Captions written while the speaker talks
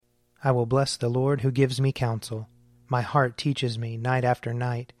I will bless the Lord who gives me counsel. My heart teaches me night after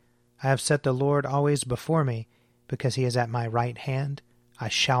night. I have set the Lord always before me, because he is at my right hand. I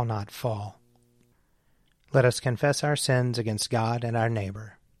shall not fall. Let us confess our sins against God and our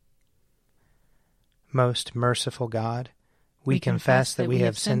neighbor. Most merciful God, we confess that we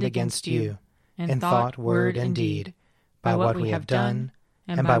have sinned against you in thought, word, and deed, by what we have done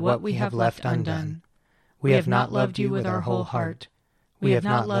and by what we have left undone. We have not loved you with our whole heart. We have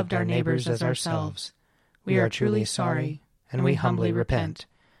not loved our neighbors as ourselves. We are truly sorry, and we humbly repent.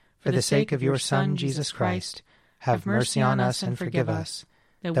 For the sake of your Son, Jesus Christ, have mercy on us and forgive us,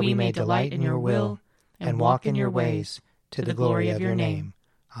 that we may delight in your will and walk in your ways, to the glory of your name.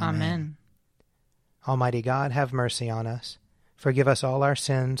 Amen. Almighty God, have mercy on us. Forgive us all our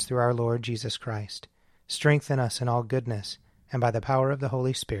sins through our Lord Jesus Christ. Strengthen us in all goodness, and by the power of the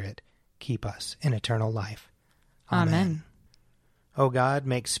Holy Spirit, keep us in eternal life. Amen. O God,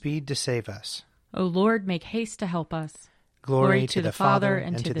 make speed to save us. O Lord, make haste to help us. Glory to the Father,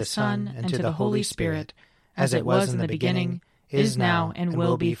 and to the Son, and to the Holy Spirit, as it was in the beginning, is now, and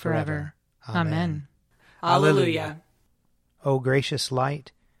will be forever. Amen. Alleluia. O gracious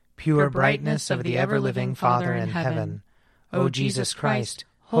light, pure brightness of the ever-living Father in heaven, O Jesus Christ,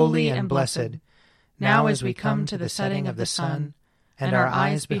 holy and blessed, now as we come to the setting of the sun, and our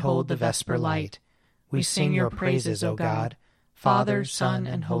eyes behold the vesper light, we sing your praises, O God, Father, Son,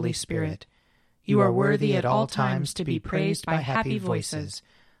 and Holy Spirit. You are worthy at all times to be praised by happy voices,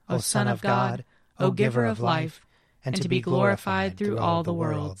 O Son of God, O Giver of life, and to be glorified through all the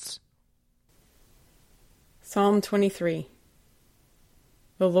worlds. Psalm 23.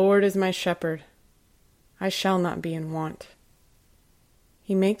 The Lord is my shepherd. I shall not be in want.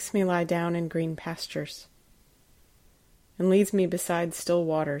 He makes me lie down in green pastures and leads me beside still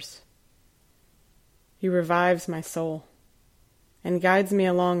waters. He revives my soul and guides me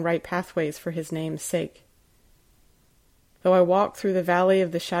along right pathways for his name's sake. Though I walk through the valley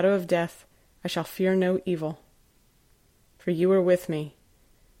of the shadow of death, I shall fear no evil. For you are with me.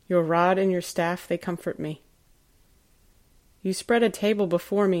 Your rod and your staff, they comfort me. You spread a table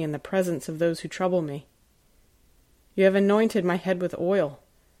before me in the presence of those who trouble me. You have anointed my head with oil,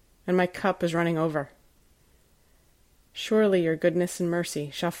 and my cup is running over. Surely your goodness and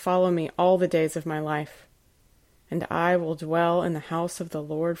mercy shall follow me all the days of my life, and I will dwell in the house of the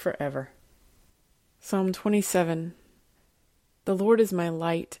Lord forever. Psalm 27. The Lord is my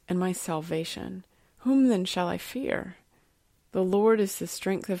light and my salvation. Whom then shall I fear? The Lord is the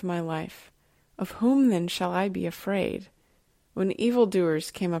strength of my life. Of whom then shall I be afraid? When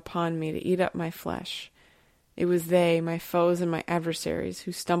evildoers came upon me to eat up my flesh, it was they, my foes and my adversaries,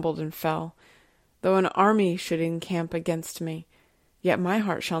 who stumbled and fell. Though an army should encamp against me, yet my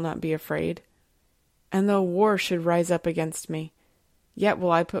heart shall not be afraid. And though war should rise up against me, yet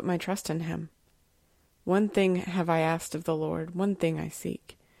will I put my trust in him. One thing have I asked of the Lord, one thing I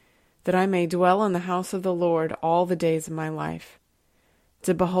seek, that I may dwell in the house of the Lord all the days of my life,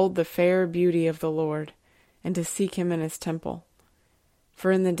 to behold the fair beauty of the Lord, and to seek him in his temple.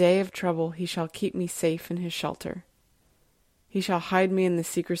 For in the day of trouble he shall keep me safe in his shelter. He shall hide me in the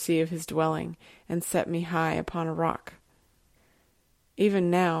secrecy of his dwelling, and set me high upon a rock. Even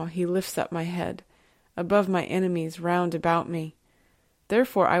now he lifts up my head, above my enemies round about me.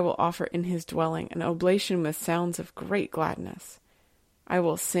 Therefore I will offer in his dwelling an oblation with sounds of great gladness. I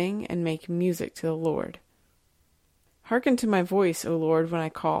will sing and make music to the Lord. Hearken to my voice, O Lord, when I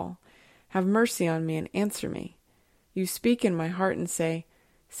call. Have mercy on me and answer me. You speak in my heart and say,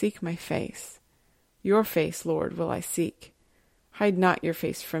 Seek my face. Your face, Lord, will I seek. Hide not your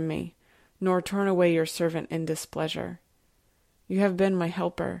face from me, nor turn away your servant in displeasure. You have been my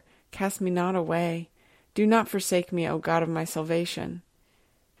helper. Cast me not away. Do not forsake me, O God of my salvation.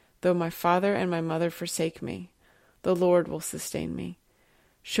 Though my father and my mother forsake me, the Lord will sustain me.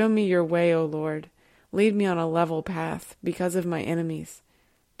 Show me your way, O Lord. Lead me on a level path because of my enemies.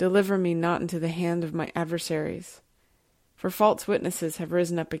 Deliver me not into the hand of my adversaries. For false witnesses have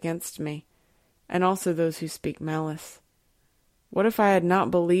risen up against me, and also those who speak malice. What if I had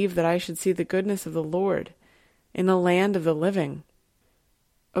not believed that I should see the goodness of the Lord in the land of the living?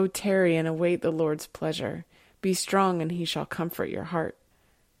 O tarry and await the Lord's pleasure. Be strong, and he shall comfort your heart.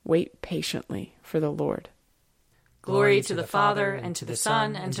 Wait patiently for the Lord. Glory to the Father, and to the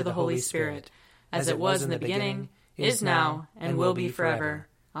Son, and to the Holy Spirit, as it was in the beginning, is now, and will be forever.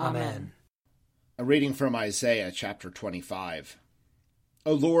 Amen. A reading from Isaiah chapter 25.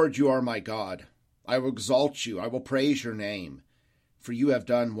 O Lord, you are my God. I will exalt you. I will praise your name, for you have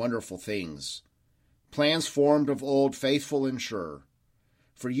done wonderful things. Plans formed of old, faithful and sure.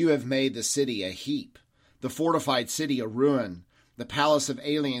 For you have made the city a heap, the fortified city a ruin, The palace of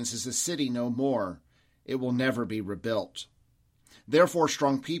aliens is a city no more. It will never be rebuilt. Therefore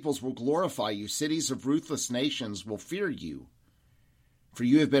strong peoples will glorify you. Cities of ruthless nations will fear you. For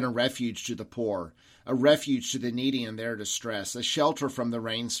you have been a refuge to the poor, a refuge to the needy in their distress, a shelter from the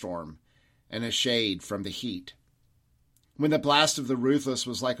rainstorm, and a shade from the heat. When the blast of the ruthless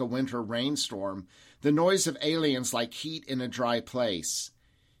was like a winter rainstorm, the noise of aliens like heat in a dry place,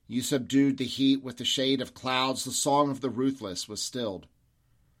 you subdued the heat with the shade of clouds. The song of the ruthless was stilled.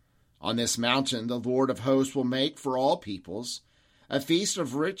 On this mountain the Lord of hosts will make for all peoples a feast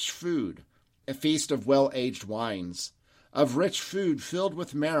of rich food, a feast of well-aged wines, of rich food filled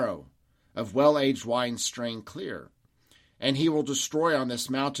with marrow, of well-aged wine strained clear. And he will destroy on this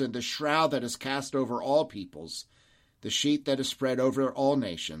mountain the shroud that is cast over all peoples, the sheet that is spread over all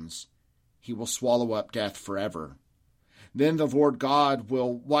nations. He will swallow up death forever. Then the Lord God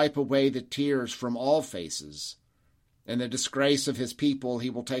will wipe away the tears from all faces, and the disgrace of his people he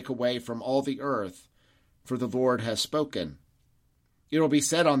will take away from all the earth, for the Lord has spoken. It will be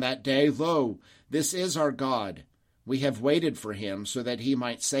said on that day, Lo, this is our God. We have waited for him so that he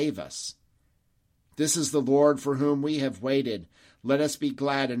might save us. This is the Lord for whom we have waited. Let us be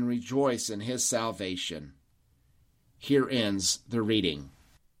glad and rejoice in his salvation. Here ends the reading.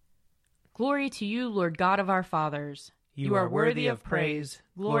 Glory to you, Lord God of our fathers. You are worthy of praise.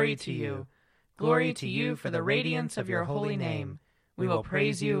 Glory to you. Glory to you for the radiance of your holy name. We will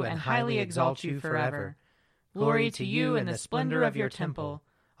praise you and highly exalt you forever. Glory to you in the splendor of your temple.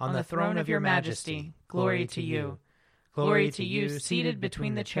 On the throne of your majesty, glory to you. Glory to you seated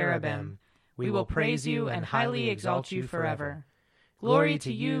between the cherubim. We will praise you and highly exalt you forever. Glory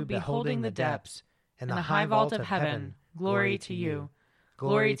to you beholding the depths. In the high vault of heaven, glory to you.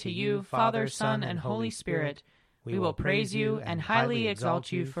 Glory to you, Father, Son, and Holy Spirit. We will praise you and highly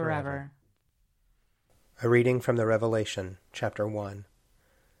exalt you forever. A reading from the Revelation, chapter 1.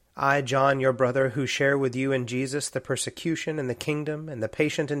 I, John, your brother, who share with you in Jesus the persecution and the kingdom and the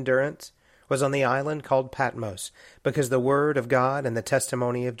patient endurance, was on the island called Patmos, because the word of God and the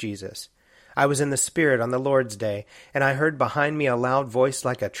testimony of Jesus. I was in the Spirit on the Lord's day, and I heard behind me a loud voice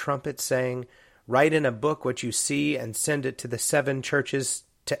like a trumpet saying, Write in a book what you see and send it to the 7 churches,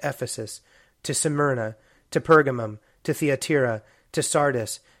 to Ephesus, to Smyrna, to Pergamum, to Thyatira, to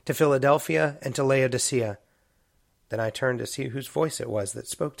Sardis, to Philadelphia, and to Laodicea. Then I turned to see whose voice it was that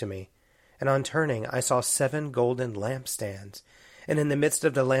spoke to me. And on turning I saw 7 golden lampstands. And in the midst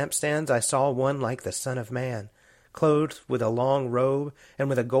of the lampstands I saw one like the Son of Man, clothed with a long robe and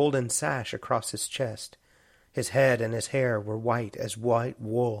with a golden sash across his chest. His head and his hair were white as white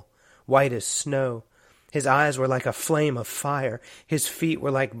wool, white as snow. His eyes were like a flame of fire. His feet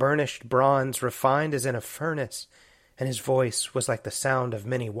were like burnished bronze, refined as in a furnace. And his voice was like the sound of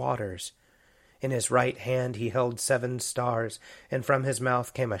many waters. In his right hand he held 7 stars, and from his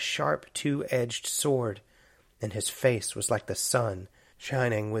mouth came a sharp 2-edged sword. And his face was like the sun,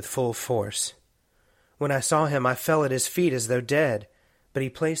 shining with full force. When I saw him, I fell at his feet as though dead. But he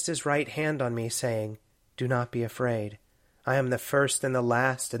placed his right hand on me, saying, Do not be afraid. I am the first and the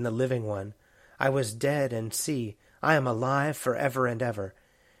last and the living one. I was dead, and see, I am alive forever and ever,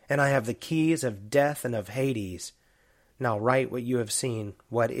 and I have the keys of death and of Hades. Now write what you have seen,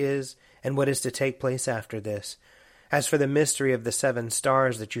 what is, and what is to take place after this. As for the mystery of the 7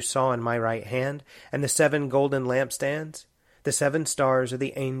 stars that you saw in my right hand, and the 7 golden lampstands, the 7 stars are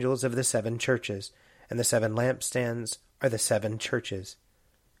the angels of the 7 churches, and the 7 lampstands are the 7 churches.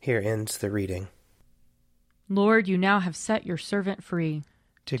 Here ends the reading. Lord, you now have set your servant free,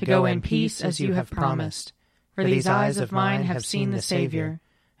 to go in peace as you have promised. For these eyes of mine have seen the Savior,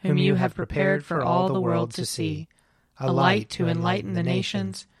 whom you have prepared for all the world to see, a light to enlighten the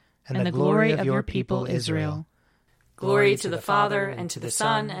nations, and the glory of your people Israel. Glory to the Father, and to the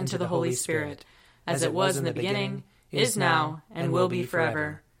Son, and to the Holy Spirit, as it was in the beginning, is now, and will be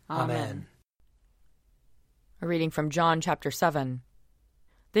forever. Amen. A reading from John chapter 7.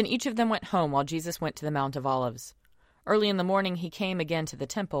 Then each of them went home while Jesus went to the Mount of Olives. Early in the morning he came again to the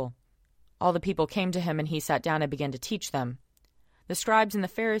temple. All the people came to him, and he sat down and began to teach them. The scribes and the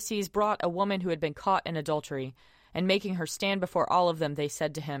Pharisees brought a woman who had been caught in adultery, and making her stand before all of them, they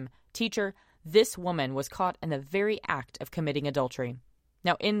said to him, Teacher, this woman was caught in the very act of committing adultery.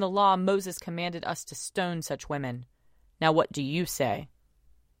 Now in the law Moses commanded us to stone such women. Now what do you say?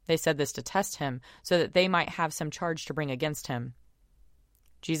 They said this to test him, so that they might have some charge to bring against him.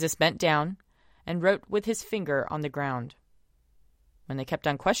 Jesus bent down and wrote with his finger on the ground. When they kept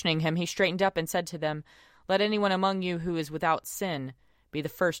on questioning him, he straightened up and said to them, Let anyone among you who is without sin be the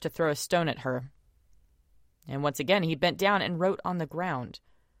first to throw a stone at her. And once again he bent down and wrote on the ground.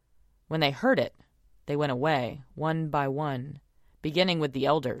 When they heard it, they went away, one by one, beginning with the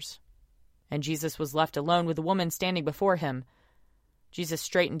elders." And Jesus was left alone with the woman standing before him. Jesus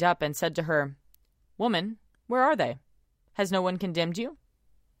straightened up and said to her, "Woman, where are they? Has no one condemned you?"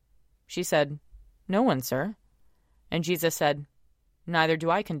 She said, "No one, sir." And Jesus said, "Neither do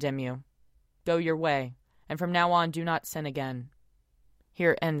I condemn you. Go your way, and from now on do not sin again."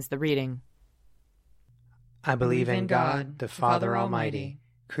 Here ends the reading. I believe in God, the Father Almighty,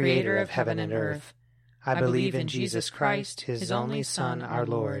 creator of heaven and earth. I believe in Jesus Christ, his only Son, our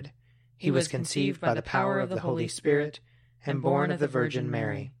Lord. He was conceived by the power of the Holy Spirit and born of the Virgin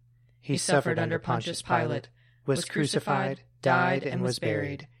Mary. He suffered under Pontius Pilate, was crucified, died, and was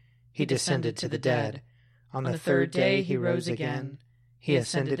buried. He descended to the dead. On the third day he rose again. He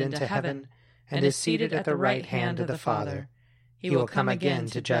ascended into heaven and is seated at the right hand of the Father. He will come again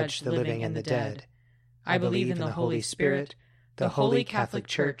to judge the living and the dead. I believe in the Holy Spirit, the Holy Catholic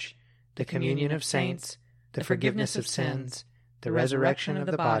Church, the communion of saints, the forgiveness of sins, the resurrection of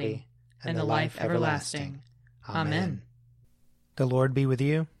the body, and the life everlasting. Amen. The Lord be with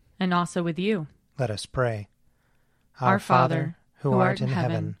you. And also with you. Let us pray. Our Father, who art in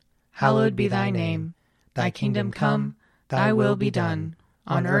heaven, hallowed be thy name. Thy kingdom come, thy will be done,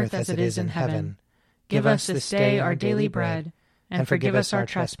 on earth as it is in heaven. Give us this day our daily bread, and forgive us our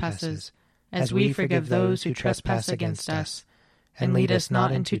trespasses, as we forgive those who trespass against us. And lead us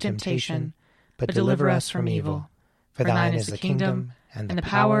not into temptation, but deliver us from evil. For thine is the kingdom, and the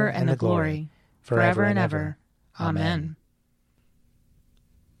power, and the glory, forever and ever. Amen.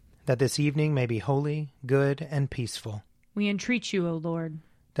 That this evening may be holy, good, and peaceful. We entreat you, O Lord.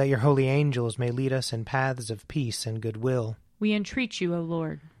 That your holy angels may lead us in paths of peace and goodwill. We entreat you, O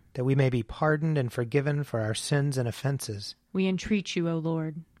Lord. That we may be pardoned and forgiven for our sins and offenses. We entreat you, O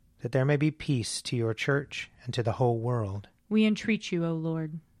Lord. That there may be peace to your church and to the whole world. We entreat you, O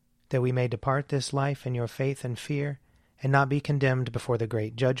Lord. That we may depart this life in your faith and fear, and not be condemned before the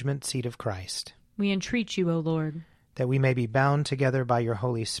great judgment seat of Christ. We entreat you, O Lord. That we may be bound together by your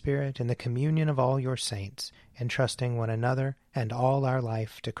Holy Spirit in the communion of all your saints, entrusting one another and all our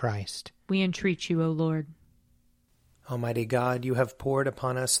life to Christ. We entreat you, O Lord. Almighty God, you have poured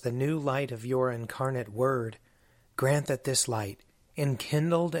upon us the new light of your incarnate Word. Grant that this light,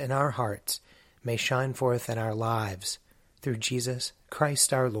 enkindled in our hearts, may shine forth in our lives, through Jesus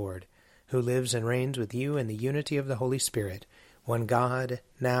Christ our Lord, who lives and reigns with you in the unity of the Holy Spirit, one God,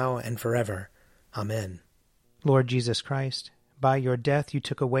 now and forever. Amen. Lord Jesus Christ, by your death you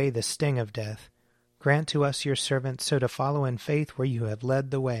took away the sting of death. Grant to us, your servants, so to follow in faith where you have led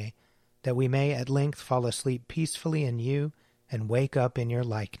the way, that we may at length fall asleep peacefully in you and wake up in your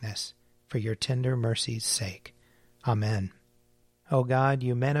likeness, for your tender mercy's sake. Amen. O God,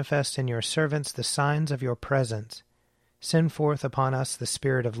 you manifest in your servants the signs of your presence. Send forth upon us the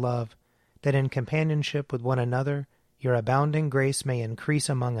Spirit of love, that in companionship with one another your abounding grace may increase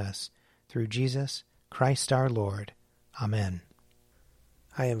among us, through Jesus Christ our Lord. Amen.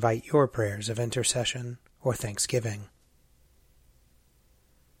 I invite your prayers of intercession or thanksgiving.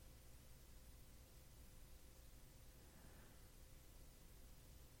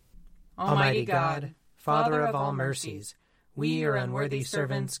 Almighty God, Father of all mercies, we, your unworthy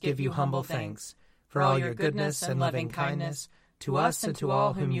servants, give you humble thanks for all your goodness and loving kindness to us and to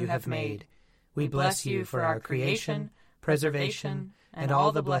all whom you have made. We bless you for our creation, preservation, and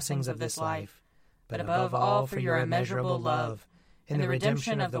all the blessings of this life, but above all for your immeasurable love in the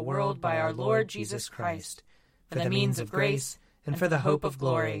redemption of the world by our Lord Jesus Christ, for the means of grace and for the hope of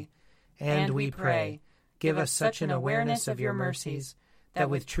glory. And we pray, give us such an awareness of your mercies that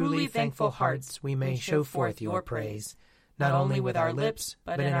with truly thankful hearts we may show forth your praise, not only with our lips,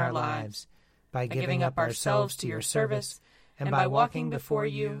 but in our lives, by giving up ourselves to your service, and by walking before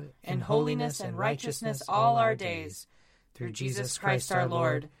you in holiness and righteousness all our days, through Jesus Christ our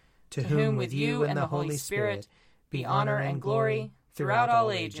Lord, to whom with you and the Holy Spirit be honor and glory throughout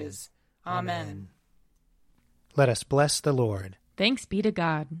all ages. Amen. Let us bless the Lord. Thanks be to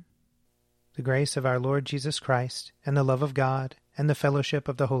God. The grace of our Lord Jesus Christ, and the love of God, and the fellowship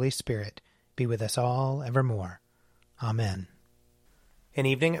of the Holy Spirit be with us all evermore. Amen. An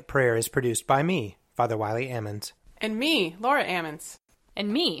Evening at Prayer is produced by me, Father Wiley Ammons. And me, Laura Ammons.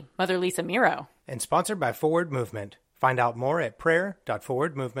 And me, Mother Lisa Miro. And sponsored by Forward Movement. Find out more at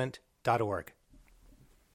prayer.forwardmovement.org.